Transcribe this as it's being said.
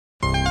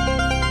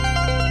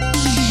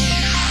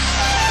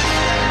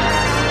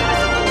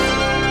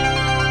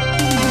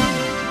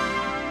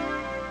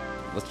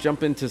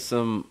jump into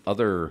some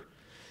other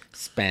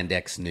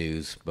spandex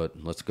news, but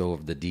let's go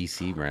over the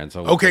DC brand.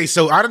 So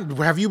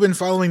have you been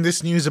following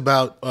this news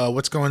about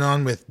what's going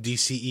on with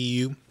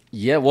DCEU?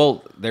 Yeah,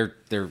 well, they're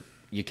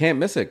you can't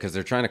miss it because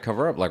they're trying to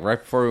cover up. Like right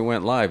before we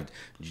went live,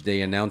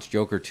 they announced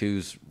Joker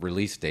 2's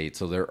release date,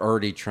 so they're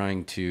already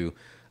trying to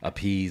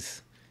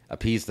appease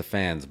the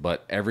fans,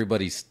 but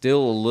everybody's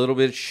still a little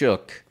bit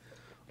shook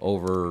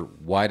over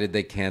why did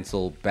they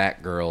cancel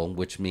Batgirl,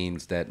 which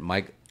means that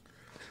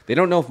they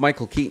don't know if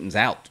Michael Keaton's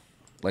out.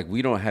 Like,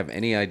 we don't have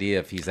any idea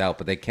if he's out,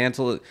 but they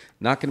cancel it.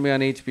 Not going to be on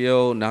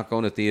HBO, not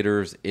going to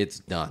theaters. It's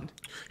done.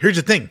 Here's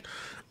the thing.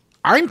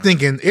 I'm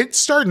thinking it's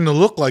starting to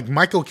look like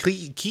Michael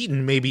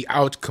Keaton may be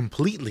out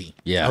completely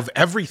of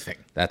everything.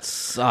 That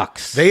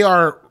sucks. They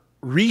are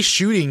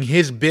reshooting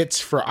his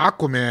bits for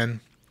Aquaman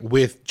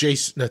with Ben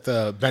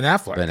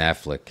Affleck. Ben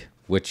Affleck.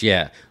 Which,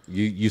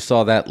 you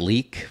saw that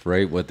leak,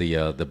 right, with the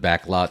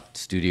Backlot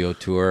Studio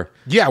tour.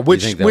 Yeah,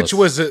 which they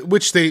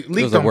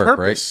leaked on work,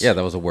 purpose. Right? Yeah,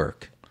 that was a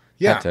work.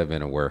 Yeah. Had to have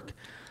been a work.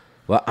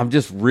 Well, I'm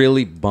just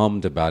really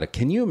bummed about it.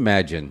 Can you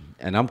imagine,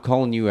 and I'm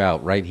calling you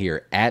out right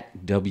here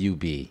at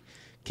WB,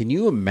 can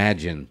you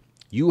imagine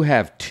you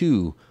have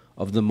two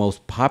of the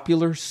most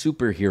popular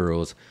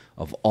superheroes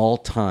of all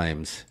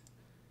times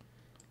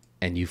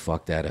and you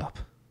fuck that up?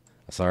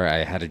 Sorry,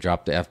 I had to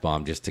drop the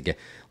F-bomb just to get,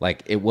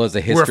 like, it was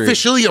a history. We're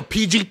officially a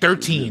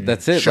PG-13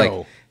 That's it. show.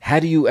 Like, how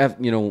do you have,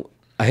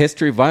 a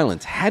history of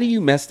violence? How do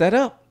you mess that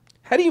up?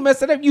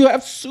 You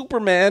have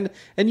Superman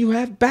and you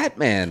have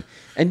Batman,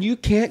 and you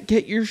can't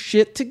get your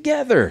shit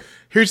together.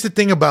 Here's the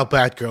thing about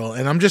Batgirl,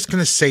 and I'm just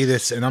going to say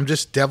this, and I'm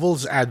just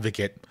devil's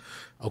advocate,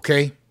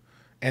 okay?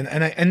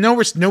 And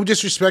no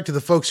disrespect to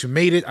the folks who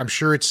made it. I'm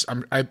sure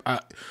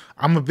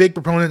I'm a big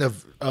proponent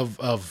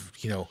of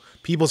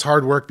people's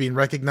hard work being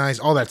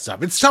recognized, all that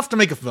stuff. It's tough to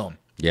make a film.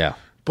 Yeah.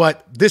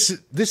 But this is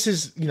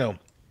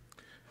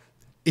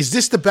is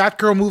this the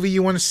Batgirl movie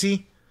you want to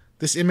see?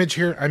 This image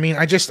here? I mean,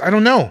 I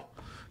don't know.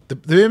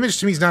 The image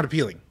to me is not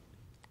appealing.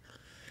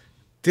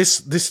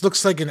 This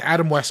looks like an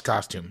Adam West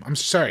costume. I'm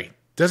sorry.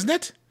 Doesn't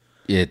it?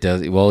 Yeah, it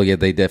does. Well, yeah,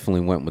 they definitely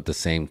went with the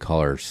same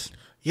colors.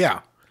 Yeah.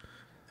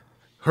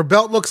 Her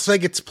belt looks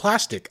like it's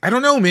plastic. I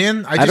don't know,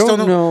 man. I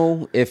don't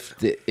know if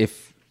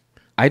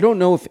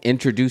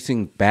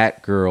reintroducing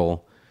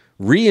Batgirl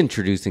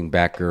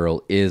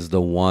is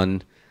the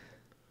one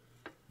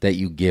that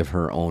you give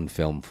her own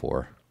film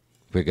for.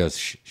 Because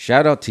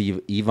shout out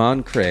to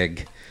Yvonne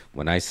Craig.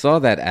 When I saw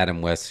that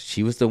Adam West,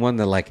 she was the one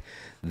that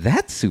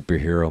that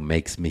superhero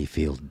makes me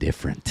feel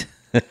different.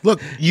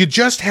 Look, you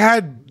just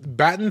had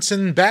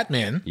Pattinson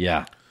Batman.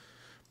 Yeah.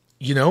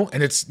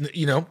 And it's,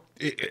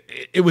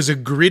 it was a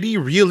gritty,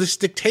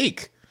 realistic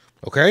take.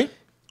 Okay.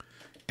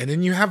 And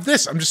then you have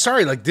this. I'm just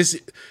sorry. Like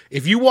this,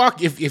 if you're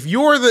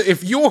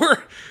the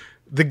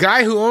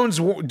guy who owns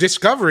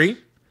Discovery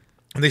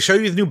and they show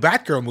you the new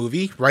Batgirl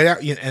movie right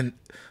out, and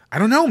I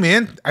don't know,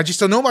 man. I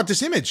just don't know about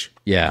this image.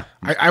 Yeah.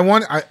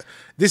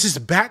 This is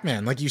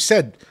Batman, like you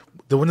said,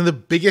 one of the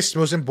biggest,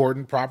 most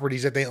important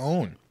properties that they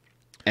own.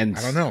 And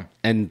I don't know.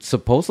 And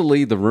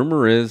supposedly the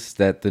rumor is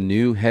that the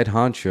new head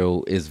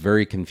honcho is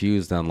very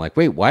confused on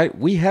wait, why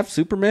we have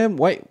Superman?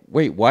 Why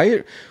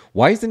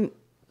isn't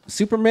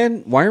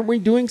Superman? Why aren't we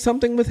doing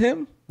something with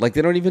him? Like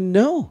they don't even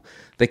know.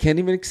 They can't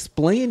even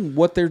explain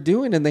what they're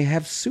doing, and they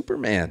have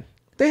Superman.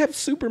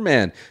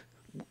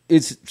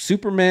 It's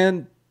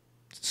Superman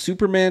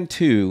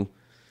 2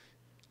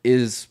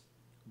 is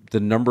the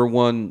number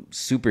one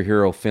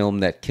superhero film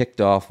that kicked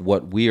off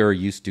what we are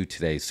used to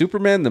today.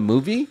 Superman the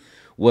movie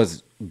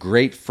was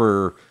great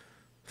for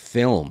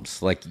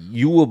films. Like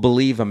You Will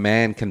Believe a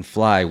Man Can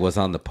Fly was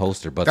on the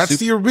poster, but that's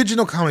the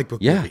original comic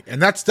book movie,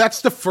 and that's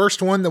the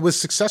first one that was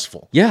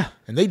successful. Yeah,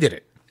 and they did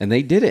it. And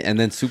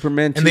then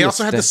Superman 2. And they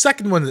also had the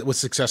second one that was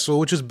successful,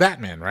 which was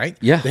Batman, right?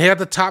 Yeah, they had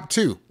the top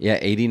two. Yeah,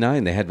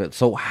 89. They had.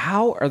 So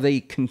how are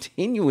they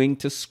continuing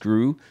to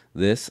screw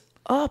this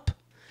up?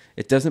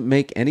 It doesn't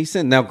make any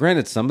sense. Now,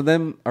 granted, some of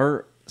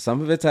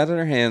it's out of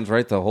their hands,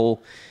 right? The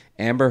whole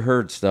Amber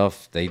Heard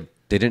stuff. They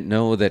didn't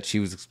know that she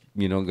was,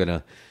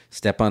 gonna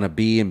step on a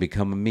bee and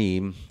become a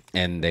meme,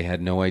 and they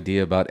had no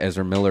idea about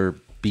Ezra Miller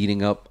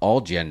beating up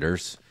all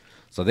genders,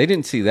 so they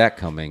didn't see that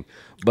coming.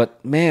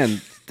 But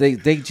man, they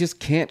just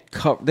can't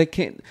cover. They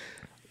can't.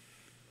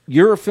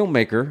 You're a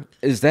filmmaker.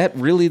 Is that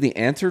really the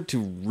answer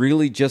to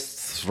really just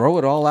throw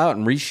it all out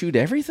and reshoot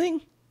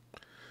everything?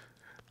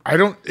 I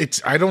don't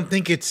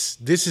think this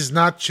is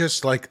not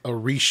just like a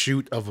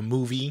reshoot of a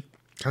movie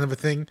kind of a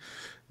thing.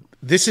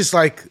 This is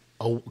like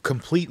a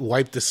complete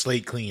wipe the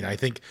slate clean. I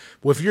think,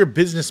 well, if you're a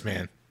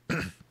businessman,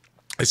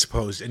 I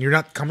suppose, and you're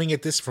not coming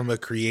at this from a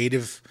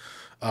creative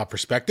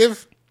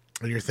perspective,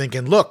 and you're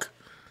thinking, look,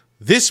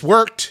 this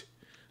worked.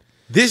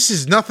 This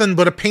is nothing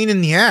but a pain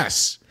in the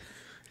ass.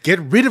 Get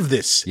rid of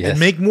this and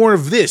make more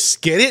of this.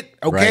 Get it?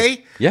 Okay?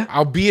 Right. Yeah.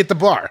 I'll be at the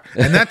bar.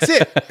 And that's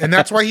it. And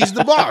that's why he's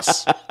the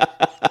boss.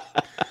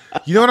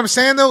 You know what I'm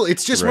saying, though?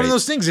 It's just one Right. of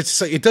those things.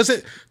 It's like, it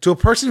doesn't, to a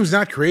person who's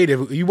not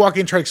creative, you walk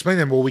in and try to explain to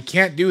them, well, we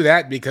can't do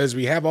that because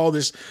we have all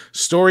this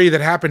story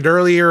that happened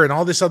earlier and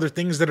all this other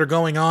things that are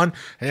going on,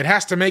 and it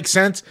has to make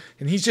sense.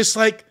 And he's just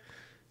like,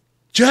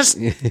 just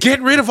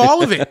get rid of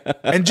all of it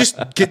and just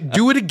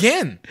do it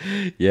again.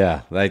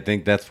 Yeah, I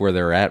think that's where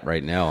they're at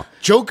right now.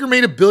 Joker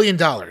made $1 billion.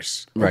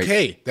 Right.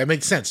 Okay, that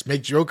makes sense.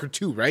 Make Joker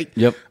 2, right?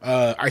 Yep.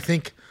 I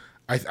think,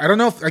 I don't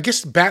know if, I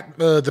guess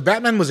the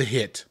Batman was a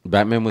hit.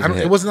 Batman was a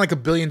hit. It wasn't like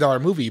 $1 billion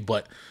movie,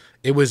 but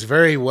it was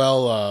very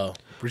well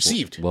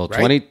received. Well,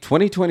 right?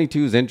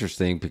 2022 is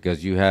interesting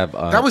because you have...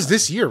 that was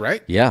this year,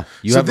 right? Yeah.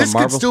 You so have this a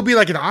Marvel... could still be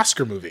like an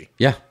Oscar movie.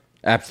 Yeah,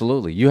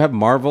 absolutely. You have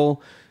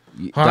Marvel...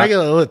 I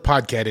got a little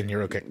podcast in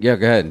here, okay. Yeah,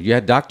 go ahead. You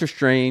had Doctor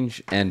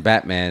Strange and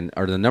Batman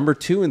are the number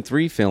 2 and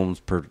 3 films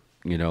per,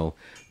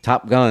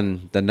 Top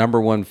Gun, the number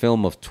 1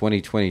 film of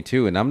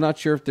 2022. And I'm not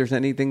sure if there's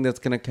anything that's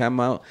going to come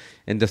out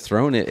and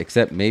dethrone it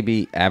except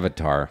maybe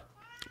Avatar.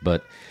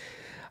 But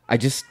I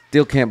just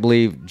still can't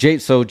believe...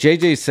 So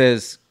JJ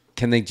says,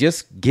 can they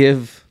just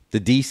give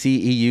the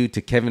DCEU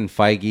to Kevin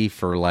Feige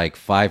for like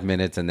 5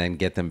 minutes and then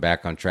get them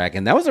back on track?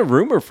 And that was a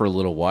rumor for a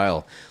little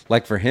while.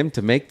 Like for him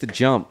to make the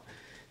jump,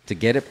 to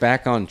get it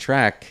back on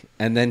track,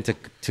 and then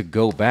to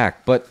go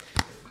back. But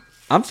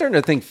I'm starting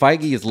to think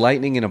Feige is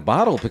lightning in a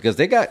bottle because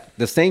they got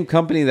the same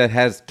company that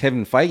has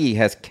Kevin Feige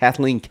has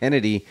Kathleen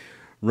Kennedy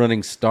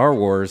running Star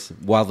Wars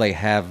while they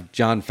have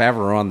Jon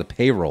Favreau on the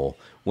payroll,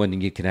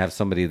 when you can have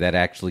somebody that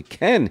actually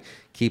can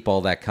keep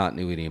all that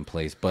continuity in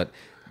place. But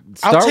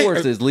Star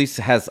Wars at least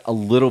has a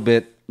little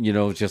bit,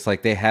 just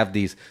like they have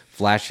these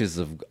flashes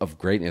of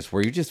greatness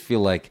where you just feel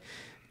like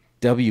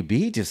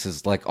WB just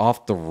is like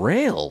off the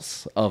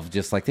rails of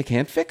just like they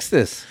can't fix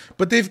this.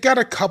 But they've got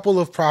a couple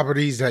of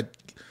properties that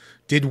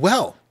did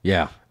well.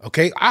 Yeah.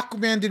 Okay,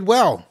 Aquaman did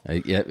well.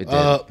 Yeah, it did.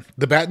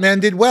 The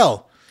Batman did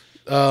well.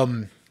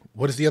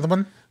 What is the other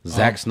one?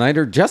 Zack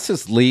Snyder,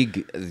 Justice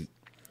League,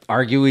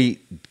 arguably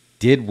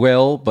did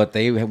well, but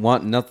they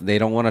want nothing. They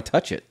don't want to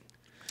touch it.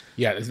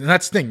 Yeah, and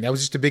that's the thing. That was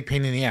just a big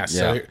pain in the ass.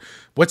 Yeah. So,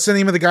 what's the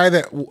name of the guy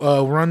that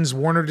runs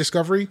Warner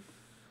Discovery?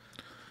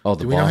 Oh,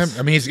 the Do we boss. know him?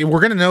 I mean, we're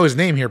going to know his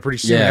name here pretty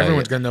soon. Yeah,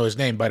 Everyone's going to know his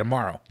name by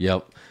tomorrow.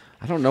 Yep.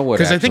 I don't know what,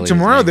 because I think actually his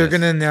tomorrow name they're is.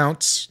 going to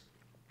announce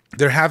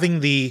they're having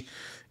the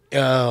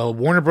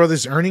Warner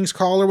Brothers earnings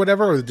call or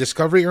whatever, or the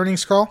Discovery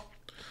earnings call.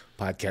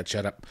 Podcast,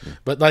 shut up.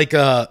 But like,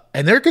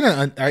 and they're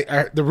going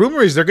to. The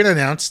rumor is they're going to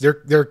announce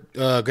they're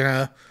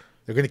gonna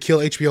kill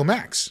HBO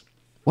Max.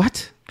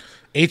 What?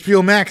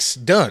 HBO Max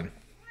done.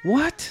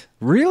 What?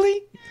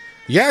 Really?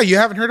 Yeah, you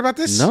haven't heard about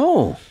this?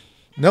 No.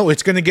 No,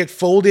 it's going to get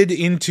folded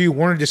into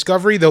Warner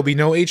Discovery. There'll be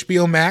no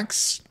HBO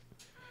Max.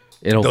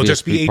 They'll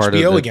just be part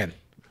of HBO the- again.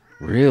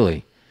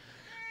 Really?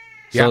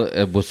 Yeah.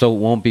 So it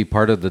won't be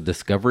part of the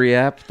Discovery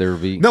app? There'll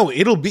be No,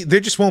 it'll be. There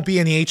just won't be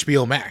any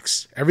HBO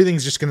Max.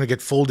 Everything's just going to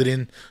get folded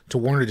in to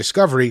Warner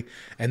Discovery,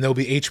 and there'll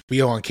be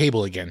HBO on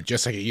cable again,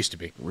 just like it used to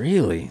be.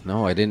 Really?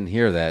 No, I didn't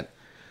hear that.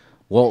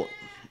 Well,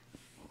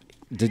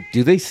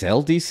 do they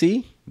sell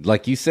DC?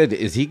 Like you said,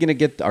 is he going to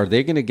get? Are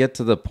they going to get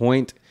to the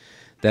point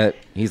that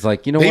he's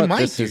like, you know They what, might,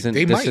 this dude. isn't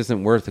They this might.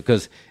 isn't worth it?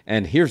 Because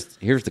and here's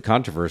the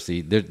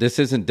controversy. This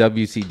isn't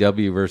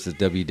WCW versus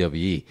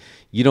WWE.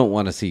 You don't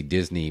want to see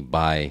Disney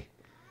buy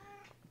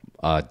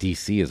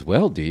DC as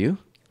well, do you?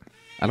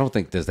 I don't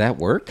think. Does that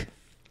work?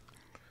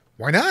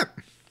 Why not?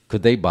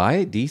 Could they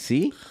buy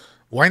DC?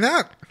 Why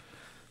not?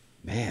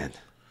 Man,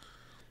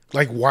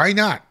 Like, why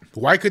not?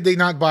 Why could they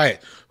not buy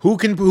it? Who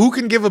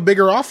can give a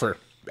bigger offer?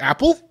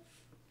 Apple?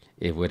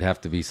 it would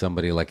have to be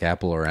somebody like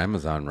Apple or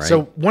Amazon, right?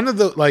 So one of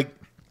the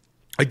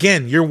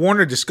again, you're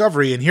Warner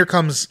Discovery, and here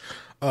comes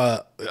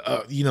the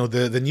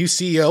new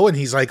CEO, and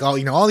he's like,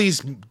 all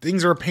these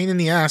things are a pain in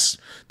the ass.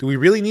 Do we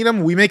really need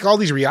them? We make all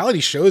these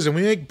reality shows, and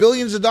we make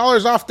billions of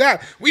dollars off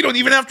that. We don't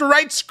even have to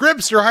write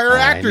scripts or hire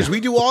actors. We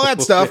do all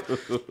that stuff,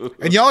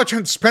 and y'all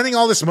are spending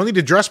all this money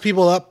to dress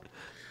people up.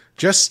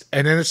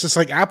 And then it's just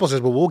like Apple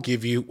says, well, we'll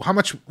give you, how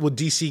much would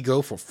DC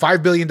go for?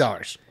 $5 billion.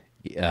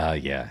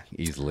 Yeah,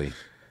 easily.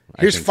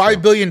 Here's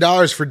 $5 billion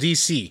for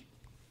DC.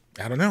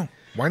 I don't know.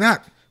 Why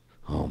not?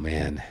 Oh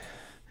man.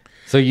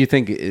 So you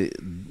think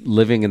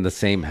living in the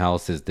same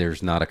house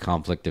there's not a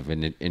conflict of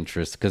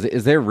interest? Because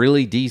is there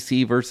really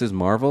DC versus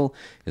Marvel?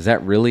 Is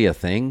that really a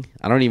thing?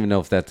 I don't even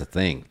know if that's a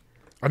thing.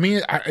 I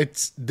mean,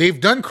 they've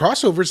done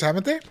crossovers,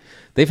 haven't they?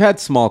 They've had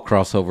small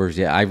crossovers.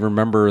 Yeah,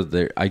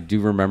 I do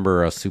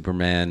remember a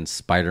Superman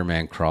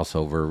Spider-Man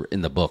crossover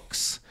in the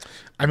books.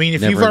 I mean,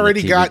 if Never you've in the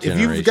already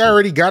TV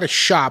generation. got a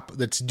shop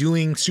that's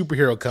doing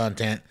superhero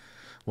content,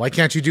 why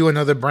can't you do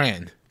another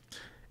brand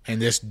and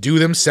just do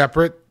them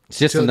separate? It's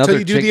just another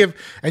you do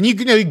and you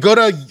go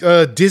to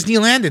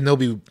Disneyland, and there'll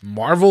be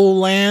Marvel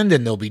Land,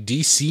 and there'll be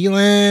DC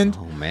Land.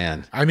 Oh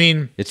man, I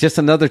mean, it's just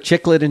another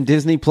chicklet in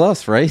Disney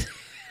Plus, right?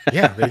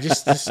 yeah, they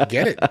just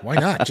get it. Why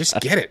not? Just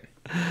get it.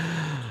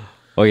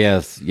 Oh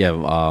yes, yeah.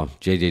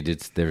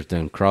 JJ there's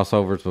done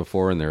crossovers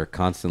before, and they're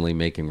constantly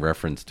making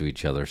reference to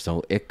each other,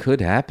 so it could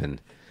happen.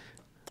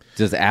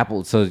 Does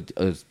Apple? So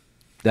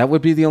That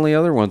would be the only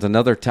other ones. I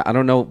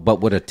don't know,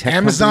 but would a tech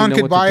Amazon company know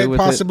could what buy to it do with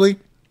possibly.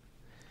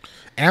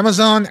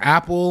 Amazon,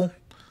 Apple.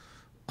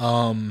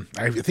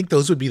 I think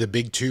those would be the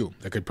big two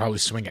that could probably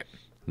swing it.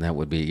 That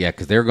would be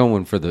because they're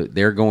going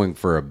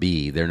for a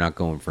B. They're not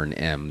going for an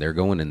M. They're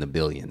going in the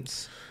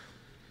billions.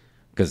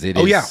 Because it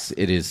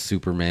is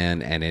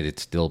Superman and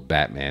it's still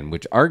Batman,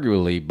 which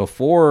arguably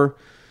before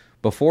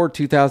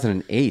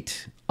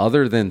 2008,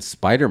 other than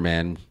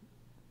Spider-Man,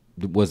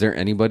 was there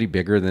anybody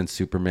bigger than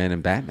Superman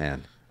and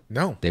Batman?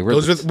 No, they were.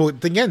 Those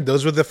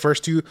were the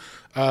first two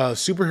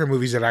superhero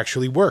movies that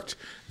actually worked.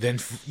 Then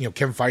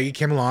Kevin Feige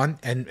came along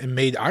and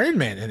made Iron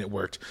Man, and it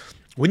worked.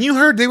 When you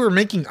heard they were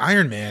making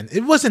Iron Man,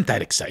 it wasn't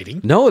that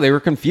exciting. No, they were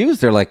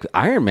confused. They're like,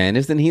 Iron Man,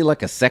 isn't he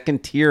like a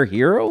second tier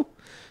hero?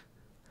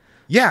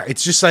 Yeah,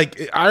 it's just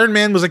like Iron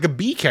Man was like a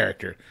B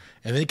character,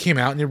 and then it came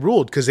out and it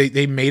ruled because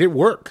they made it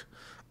work.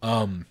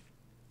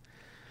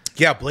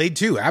 Yeah, Blade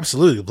 2,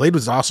 absolutely. Blade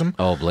was awesome.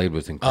 Oh, Blade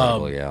was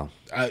incredible. Yeah,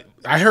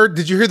 I heard.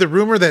 Did you hear the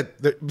rumor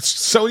that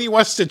Sony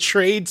wants to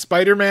trade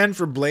Spider-Man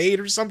for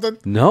Blade or something?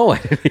 No, I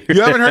didn't hear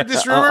you haven't heard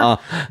this rumor.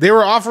 They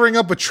were offering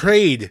up a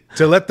trade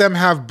to let them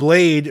have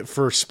Blade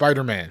for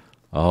Spider-Man.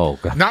 Oh,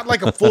 God. Not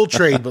like a full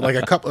trade, but like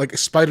a couple, like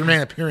Spider-Man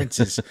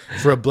appearances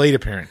for a Blade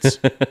appearance.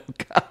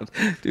 God,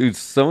 dude,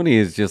 Sony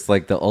is just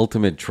like the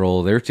ultimate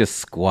troll. They're just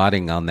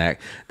squatting on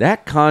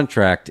that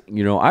contract.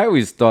 I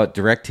always thought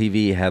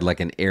DirecTV had like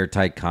an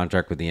airtight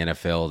contract with the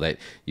NFL that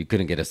you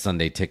couldn't get a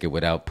Sunday ticket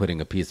without putting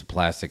a piece of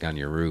plastic on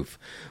your roof.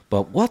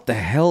 But what the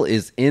hell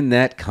is in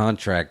that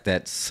contract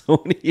that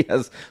Sony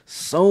has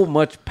so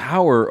much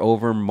power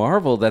over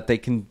Marvel that they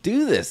can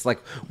do this? Like,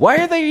 why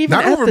are they even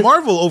not over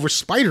Marvel, over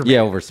Spider-Man? Yeah,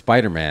 over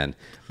Spider-Man,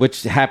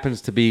 which happens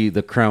to be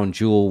the crown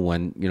jewel.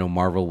 When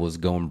Marvel was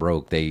going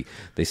broke, they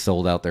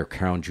sold out their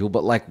crown jewel.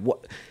 But like,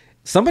 what?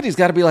 Somebody's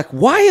got to be like,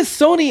 why is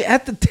Sony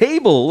at the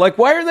table? Like,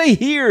 why are they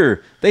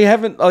here? They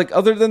haven't, like,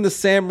 other than the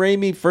Sam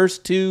Raimi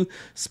first two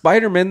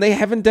Spider-Man, they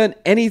haven't done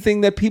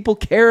anything that people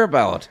care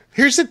about.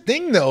 Here's the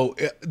thing, though.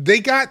 They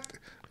got,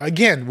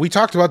 again, we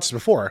talked about this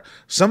before.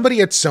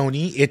 Somebody at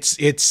Sony, it's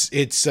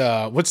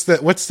what's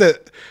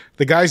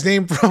the guy's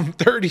name from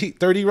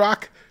 30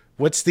 Rock?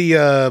 What's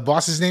the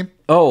boss's name?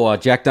 Oh,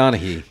 Jack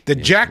Donaghy.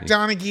 Jack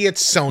Donaghy at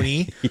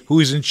Sony,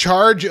 who's in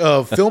charge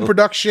of film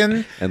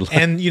production and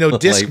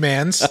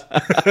Discmans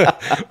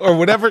or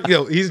whatever.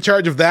 He's in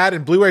charge of that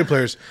and Blu-ray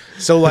players.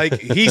 So like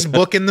he's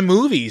booking the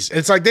movies.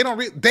 It's like they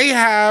don't. They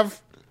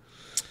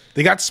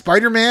got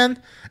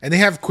Spider-Man and they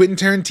have Quentin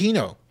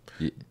Tarantino.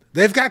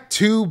 They've got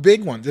two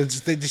big ones.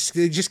 They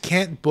just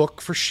can't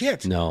book for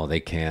shit. No, they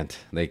can't.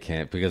 They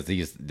can't because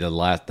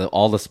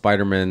all the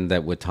Spider-Man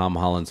that with Tom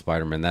Holland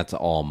Spider-Man, that's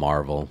all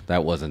Marvel.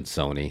 That wasn't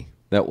Sony.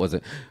 That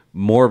wasn't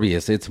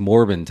Morbius. It's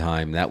Morbin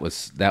time. That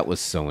was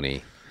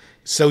Sony.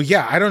 So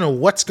yeah, I don't know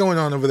what's going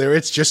on over there.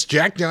 It's just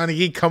Jack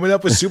Donaghy coming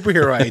up with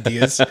superhero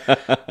ideas.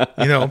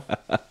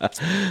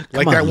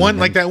 Like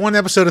that one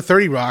episode of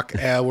 30 Rock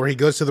where he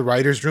goes to the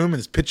writer's room and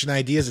is pitching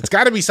ideas. It's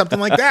got to be something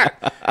like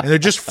that, and they're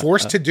just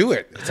forced to do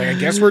it. It's like, I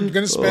guess we're going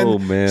to spend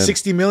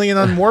 $60 million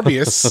on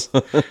Morbius.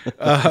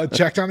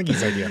 Jack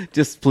Donaghy's idea.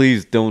 Just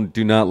please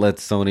do not let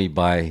Sony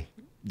buy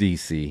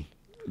DC.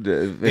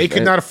 They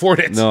could not afford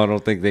it. No, I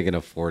don't think they can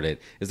afford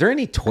it. Is there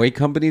any toy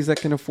companies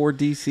that can afford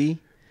DC?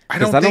 I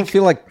don't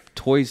feel like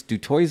toys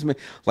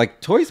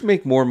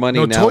make more money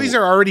now. No, toys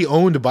are already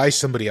owned by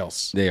somebody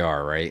else. They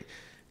are, right?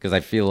 Because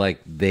I feel like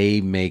they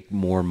make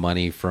more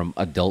money from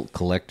adult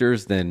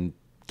collectors than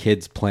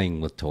kids playing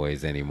with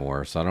toys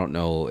anymore. So I don't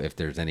know if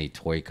there's any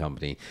toy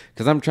company.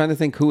 Because I'm trying to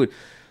think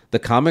the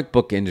comic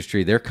book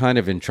industry, they're kind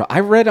of in trouble.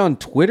 I read on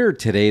Twitter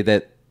today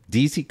that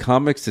DC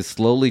Comics is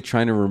slowly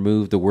trying to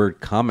remove the word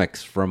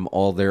comics from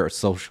all their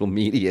social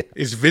media.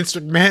 Is Vince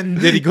McMahon,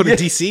 did he go to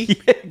DC?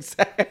 Yeah,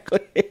 exactly.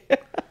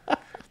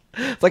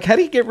 It's like, how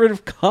do you get rid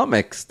of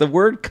comics? The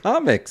word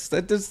comics.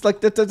 That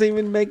doesn't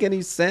even make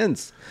any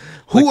sense.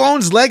 Who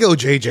owns Lego,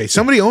 JJ?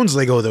 Somebody owns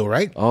Lego, though,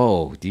 right?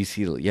 Oh,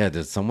 DC. Yeah,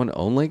 does someone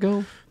own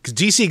Lego? Because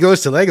DC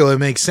goes to Lego, it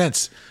makes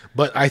sense.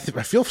 But I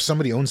feel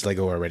somebody owns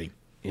Lego already.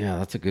 Yeah,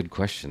 that's a good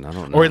question. I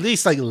don't know. Or at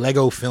least like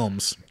Lego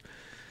Films.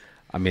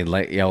 I mean,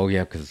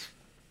 because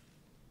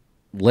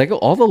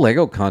all the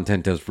Lego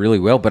content does really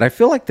well, but I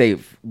feel like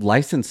they've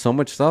licensed so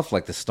much stuff,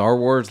 like the Star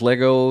Wars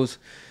Legos.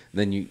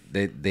 Then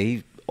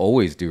they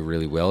always do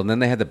really well, and then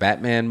they had the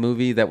Batman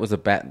movie that was a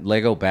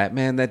Lego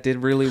Batman that did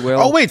really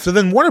well. Oh wait, so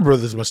then Warner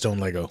Brothers must own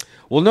Lego.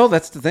 Well, no,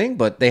 that's the thing,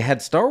 but they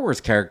had Star Wars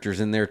characters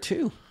in there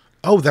too.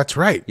 Oh, that's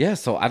right. Yeah,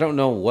 so I don't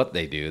know what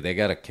they do. They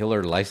got a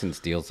killer license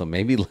deal, so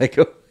maybe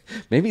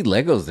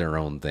Lego's their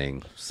own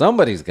thing.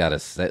 Somebody's got to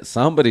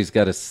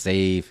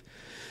save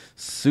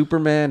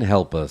Superman,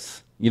 help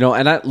us.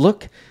 And I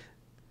look,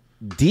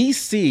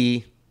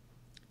 DC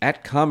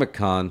at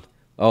Comic-Con,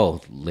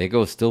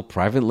 Lego is still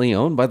privately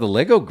owned by the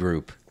Lego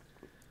Group.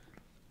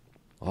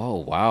 Oh,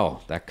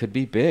 wow, that could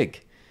be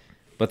big.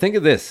 But think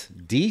of this,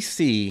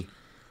 DC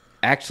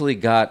actually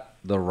got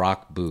The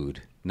Rock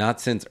booed. Not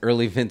since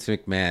early Vince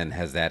McMahon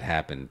has that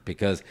happened,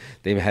 because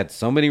they've had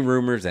so many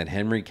rumors that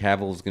Henry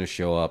Cavill is going to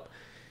show up.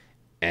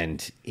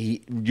 and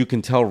you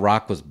can tell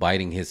Rock was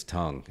biting his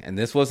tongue. And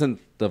this wasn't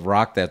the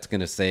Rock that's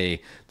going to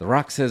say, The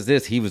Rock says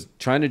this. He was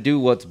trying to do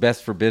what's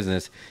best for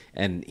business,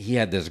 and he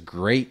had this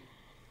great,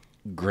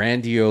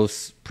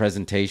 grandiose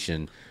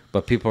presentation.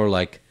 But people are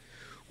like,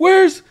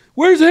 Where's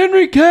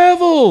Henry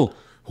Cavill?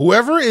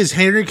 Whoever is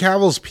Henry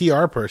Cavill's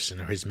PR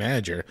person or his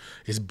manager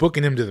is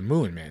booking him to the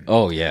moon, man.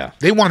 Oh, yeah.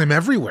 They want him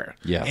everywhere.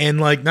 Yeah.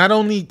 And, like, not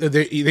only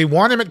they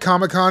want him at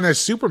Comic-Con as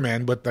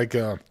Superman, but, like,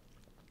 the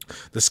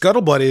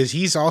scuttlebutt is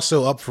he's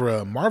also up for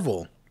a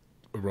Marvel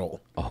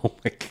role. Oh,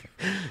 my God.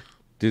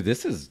 Dude,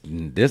 this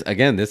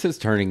is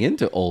turning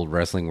into old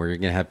wrestling where you're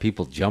going to have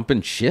people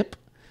jumping ship.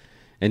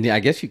 And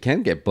I guess you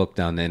can get booked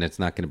on then. It's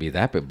not going to be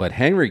that big. But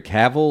Henry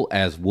Cavill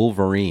as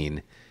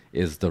Wolverine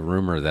is the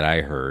rumor that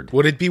I heard.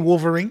 Would it be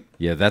Wolverine?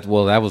 Yeah, that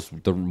was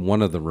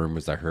one of the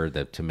rumors I heard,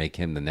 that to make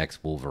him the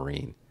next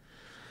Wolverine.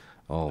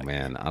 Oh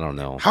man, I don't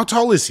know. How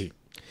tall is he?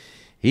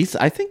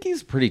 I think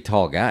he's a pretty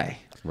tall guy,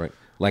 right?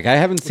 Like I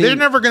haven't seen. They're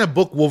never going to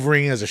book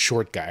Wolverine as a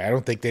short guy. I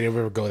don't think they'd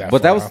ever go that.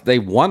 But far. they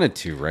wanted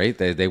to, right?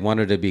 They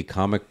wanted to be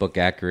comic book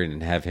accurate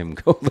and have him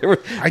go.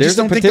 I just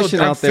don't think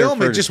on film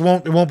it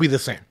won't be the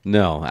same.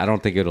 No, I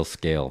don't think it'll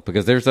scale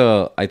because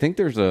I think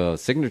there's a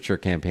signature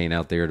campaign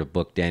out there to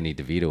book Danny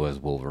DeVito as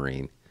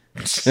Wolverine.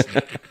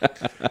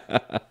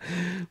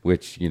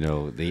 Which the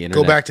internet,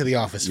 go back to the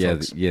office. Yeah,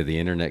 folks. The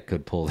internet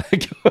could pull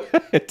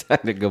that time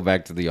to go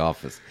back to the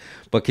office.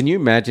 But can you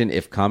imagine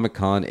if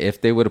Comic-Con,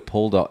 if they would have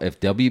pulled off, if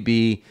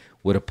WB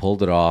would have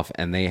pulled it off,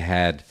 and they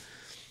had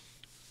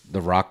The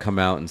Rock come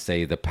out and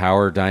say the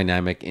power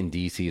dynamic in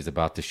DC is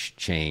about to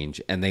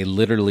change, and they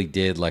literally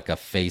did like a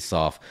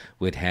face-off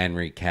with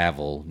Henry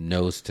Cavill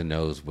nose to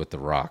nose with The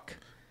Rock.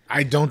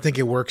 I don't think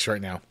it works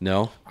right now.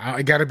 No?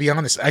 I got to be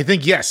honest. I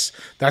think, yes,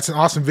 that's an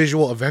awesome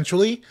visual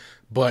eventually,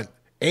 but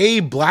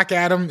Black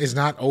Adam is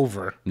not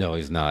over. No,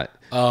 he's not.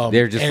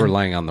 They're just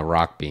relying on The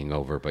Rock being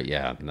over, but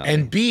yeah. Nothing.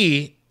 And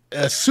B,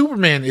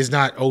 Superman is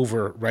not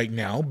over right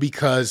now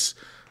because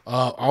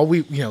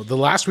the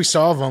last we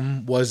saw of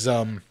him was,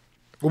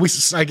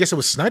 I guess it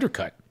was Snyder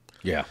Cut.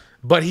 Yeah.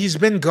 But he's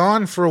been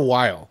gone for a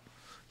while.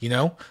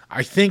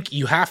 I think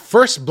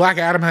first Black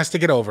Adam has to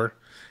get over.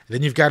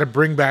 Then you've got to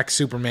bring back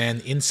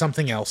Superman in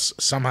something else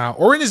somehow,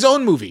 or in his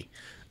own movie.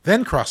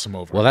 Then cross him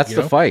over. Well, that's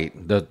the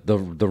fight. The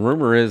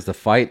rumor is the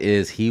fight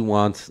is he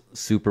wants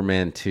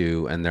Superman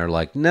 2, and they're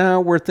like,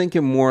 no, we're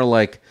thinking more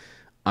like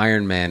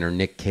Iron Man or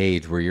Nick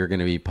Cage, where you're going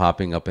to be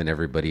popping up in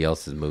everybody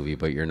else's movie,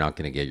 but you're not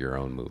going to get your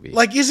own movie.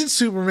 Like, isn't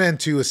Superman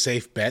 2 a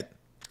safe bet?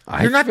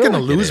 You're not going to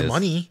lose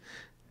money.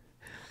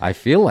 I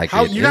feel like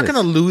you're not going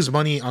to lose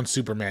money on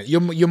Superman.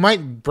 You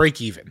might break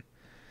even.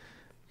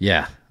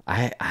 Yeah.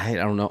 I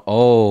don't know.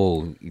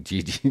 Oh,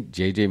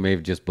 JJ may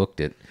have just booked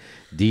it.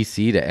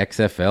 DC to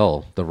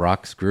XFL, The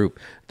Rock's group.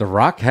 The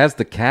Rock has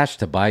the cash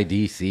to buy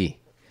DC.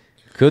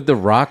 Could The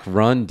Rock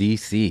run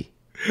DC?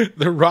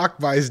 The Rock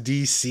buys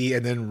DC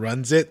and then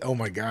runs it? Oh,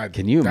 my God.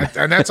 Can you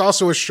imagine? And that's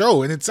also a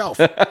show in itself.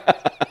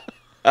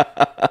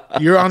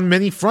 You're on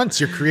many fronts.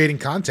 You're creating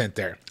content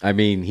there. I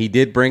mean, he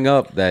did bring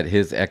up that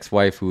his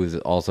ex-wife, who is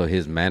also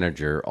his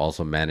manager,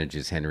 also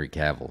manages Henry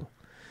Cavill.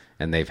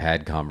 And they've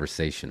had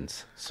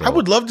conversations. So I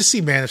would love to see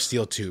Man of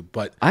Steel 2,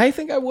 but I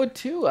think I would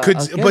too.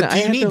 But do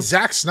you need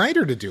Zack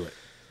Snyder to do it?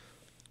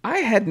 I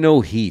had no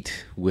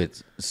heat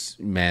with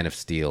Man of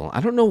Steel.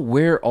 I don't know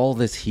where all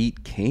this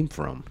heat came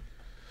from.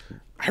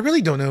 I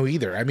really don't know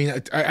either. I mean,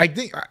 I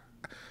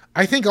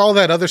think all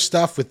that other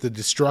stuff with the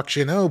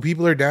destruction,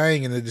 people are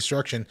dying and the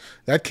destruction,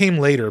 that came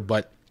later,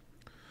 but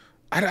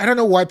I don't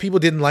know why people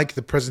didn't like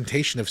the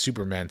presentation of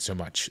Superman so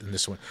much in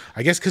this one.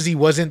 I guess because he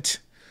wasn't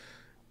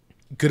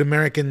good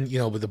American,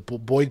 with the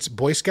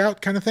Boy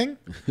Scout kind of thing.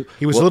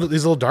 He was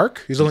he's a little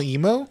dark. He's a little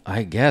emo.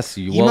 I guess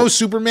emo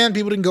Superman.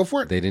 People didn't go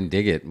for it. They didn't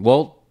dig it.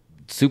 Well,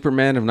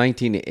 Superman of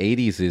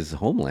 1980s is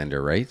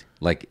Homelander, right?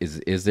 Like,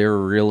 is there a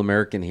real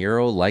American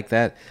hero like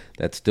that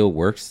still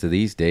works to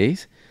these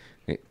days?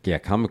 Yeah,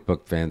 comic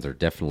book fans are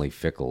definitely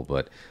fickle,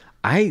 but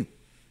I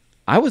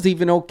was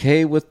even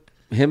okay with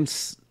him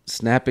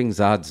snapping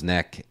Zod's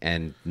neck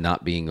and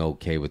not being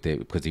okay with it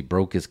because he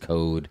broke his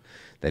code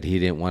that he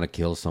didn't want to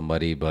kill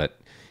somebody, but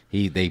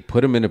they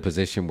put him in a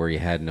position where he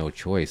had no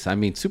choice. I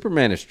mean,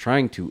 Superman is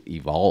trying to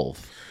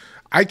evolve.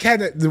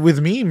 With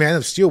me, Man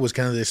of Steel was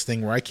kind of this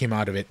thing where I came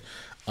out of it,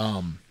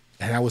 and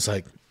I was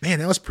like, man,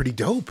 that was pretty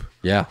dope.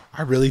 Yeah.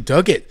 I really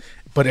dug it.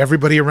 But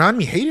everybody around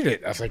me hated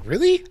it. I was like,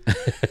 really?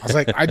 I was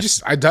like,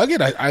 I dug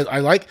it.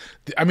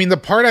 I mean, the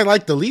part I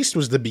liked the least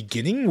was the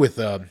beginning with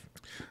the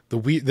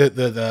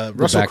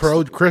Russell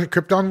Crowe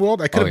Krypton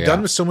world. I could have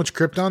done with so much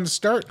Krypton to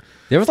start.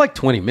 There was like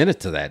 20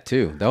 minutes of that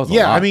too. That was a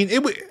lot. I mean,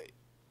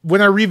 when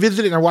I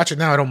revisit it and I watch it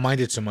now, I don't mind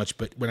it so much.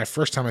 But when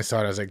first time I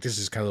saw it, I was like, this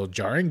is kind of a little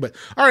jarring. But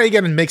all right, you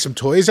got to make some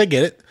toys. I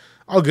get it.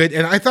 All good.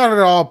 And I thought it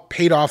all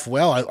paid off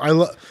well.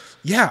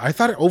 I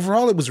thought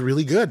overall it was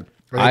really good.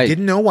 I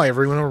didn't know why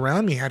everyone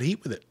around me had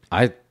heat with it.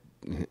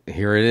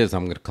 Here it is.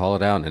 I'm going to call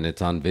it out, and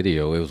it's on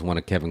video. It was one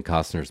of Kevin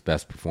Costner's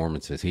best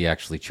performances. He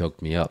actually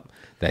choked me up.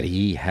 That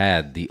he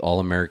had the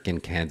all-American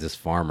Kansas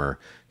farmer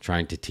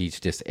trying to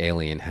teach this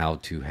alien how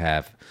to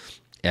have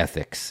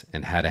ethics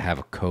and how to have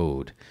a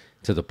code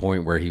to the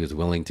point where he was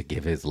willing to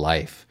give his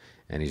life.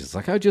 And he's just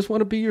like, I just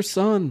want to be your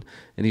son.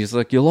 And he's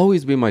like, you'll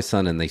always be my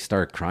son. And they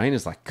start crying.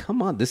 It's like,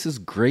 come on, this is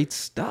great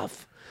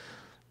stuff.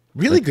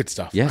 Really good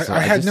stuff. Yes, I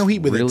had no heat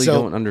with really it.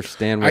 So don't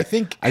understand. I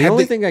think the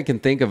only thing I can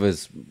think of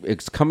is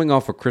it's coming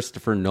off of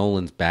Christopher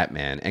Nolan's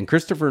Batman. And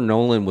Christopher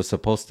Nolan was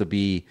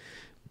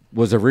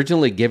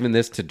originally given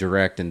this to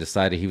direct and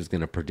decided he was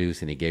going to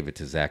produce, and he gave it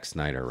to Zack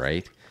Snyder,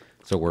 right?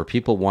 So were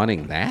people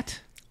wanting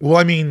that? Well,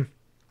 I mean,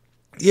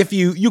 if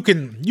you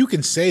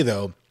can say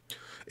though,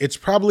 it's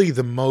probably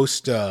the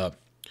most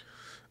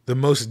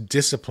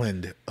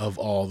disciplined of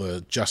all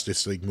the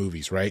Justice League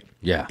movies, right?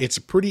 Yeah, it's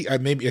pretty.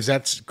 Maybe is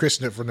that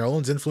Christopher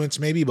Nolan's influence,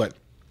 maybe, but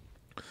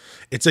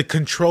it's a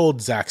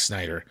controlled Zack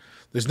Snyder.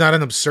 There's not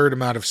an absurd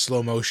amount of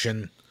slow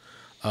motion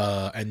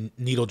and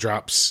needle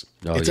drops.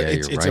 Oh,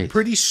 it's a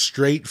pretty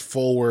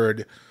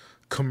straightforward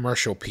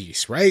commercial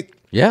piece, right?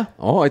 Yeah.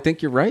 Oh, I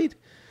think you're right.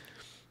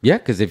 Yeah,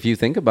 because if you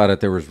think about it,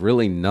 there was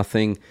really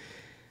nothing.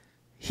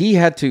 He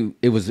had to.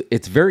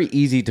 It's very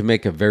easy to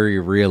make a very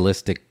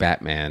realistic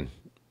Batman,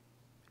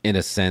 in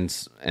a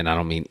sense, and I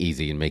don't mean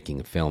easy in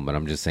making a film, but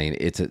I'm just saying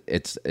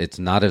it's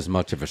not as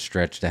much of a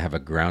stretch to have a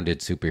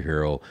grounded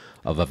superhero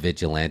of a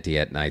vigilante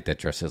at night that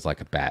dresses like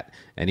a bat.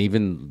 And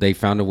even they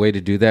found a way to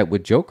do that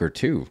with Joker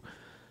too.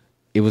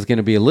 It was going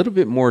to be a little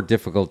bit more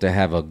difficult to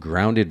have a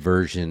grounded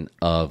version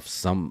of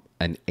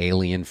an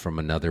alien from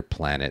another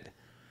planet,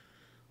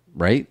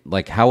 right?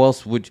 Like how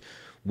else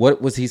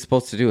what was he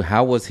supposed to do?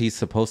 How was he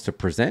supposed to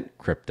present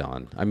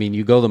Krypton? I mean,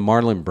 you go the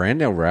Marlon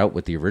Brando route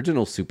with the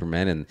original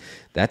Superman, and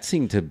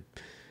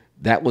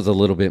that was a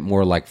little bit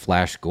more like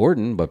Flash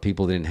Gordon, but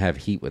people didn't have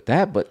heat with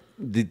that. But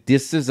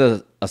this is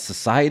a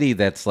society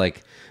that's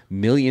like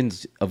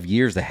millions of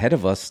years ahead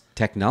of us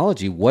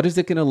technology. What is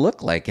it going to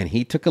look like? And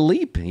he took a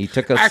leap. He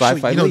took a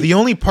sci-fi leap. The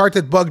only part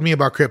that bugged me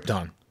about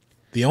Krypton,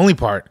 the only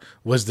part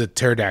was the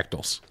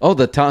pterodactyls. Oh,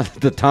 the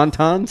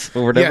tauntauns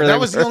or whatever. Yeah, that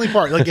was the only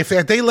part. Like if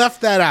they left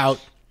that out,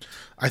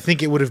 I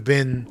think it would have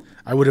been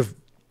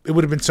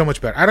so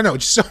much better. I don't know,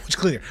 just so much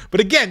cleaner.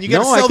 But again, you got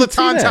to sell the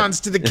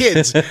tauntauns to the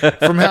kids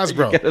from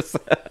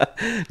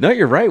Hasbro. No,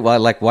 you're right.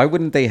 Why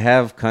wouldn't they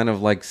have kind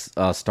of like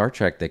Star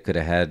Trek? They could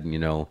have had,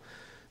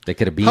 they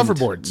could have beamed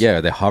hoverboards.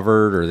 Yeah, they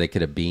hovered, or they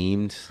could have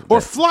beamed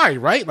or fly.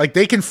 Right, like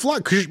they can fly.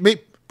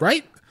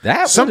 Right,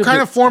 that some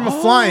kind of form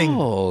of flying.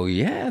 Oh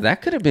yeah,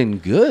 that could have been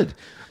good.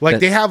 Like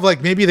they have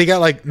maybe they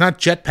got like not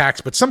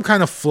jetpacks, but some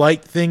kind of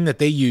flight thing that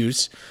they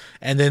use.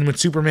 And then when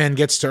Superman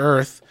gets to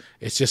Earth,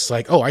 it's just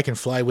like, oh, I can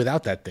fly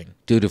without that thing.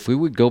 Dude, if we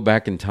would go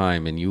back in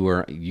time and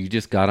you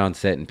just got on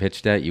set and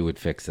pitched that, you would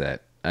fix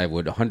that. I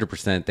would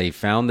 100%. They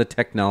found the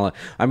technology.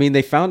 I mean,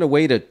 they found a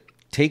way to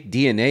take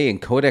DNA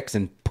and codex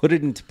and put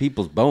it into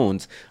people's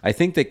bones. I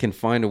think they can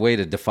find a way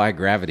to defy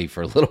gravity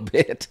for a little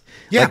bit.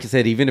 Yeah. Like you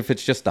said, even if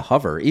it's just a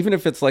hover, even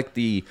if it's like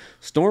the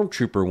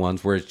Stormtrooper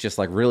ones where it's just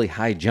like really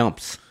high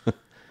jumps.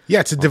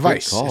 Yeah, it's a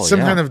device. It's some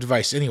kind of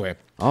device. Anyway.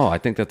 Oh, I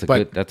think that's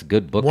a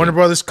good book. Warner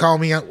Brothers, call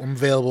me out. I'm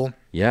available.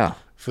 Yeah.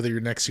 For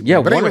your next Superman.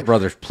 Yeah, but Warner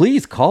Brothers,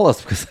 please call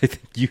us because I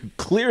think you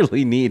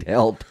clearly need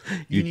help.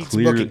 You need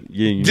some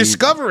booking.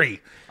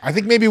 Discovery. I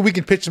think maybe we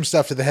can pitch some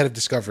stuff to the head of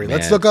Discovery. Man.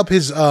 Let's look up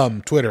his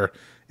Twitter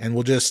and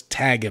we'll just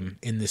tag him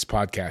in this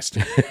podcast.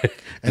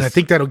 And I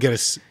think that'll get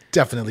us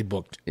definitely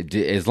booked.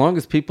 As long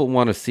as people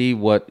want to see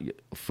what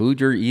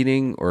food you're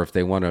eating, or if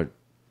they want to,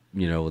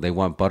 they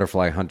want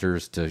butterfly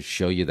hunters to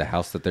show you the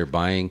house that they're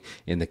buying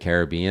in the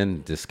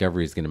Caribbean,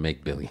 Discovery is going to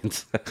make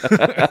billions.